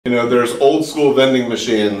there's old school vending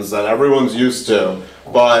machines that everyone's used to,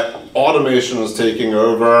 but automation is taking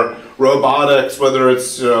over. Robotics, whether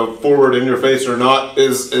it's forward in your face or not,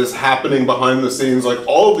 is happening behind the scenes. Like,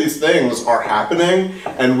 all of these things are happening,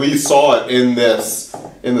 and we saw it in this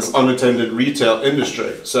unattended retail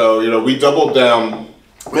industry. So we doubled down,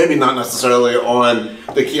 maybe not necessarily on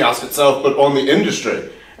the kiosk itself, but on the industry.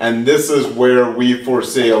 And this is where we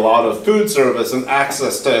foresee a lot of food service and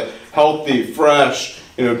access to healthy, fresh,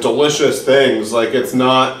 delicious things. Like, it's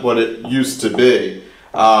not what it used to be.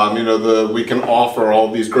 We can offer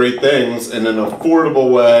all these great things in an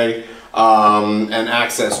affordable way, and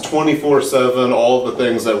access 24/7. All of the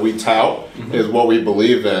things that we tout is what we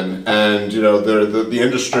believe in. And the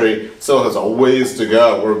industry still has a ways to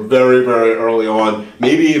go. We're very, very early on,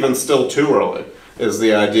 maybe even still too early is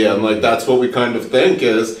the idea. And that's what we kind of think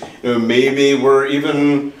is, maybe we're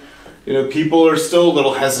even, people are still a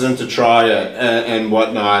little hesitant to try it and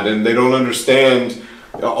whatnot, and they don't understand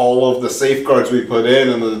all of the safeguards we put in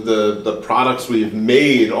and the products we've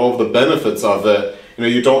made, all of the benefits of it.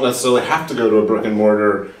 You don't necessarily have to go to a brick and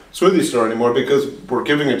mortar smoothie store anymore because we're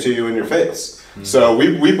giving it to you in your face. So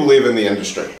we believe in the industry.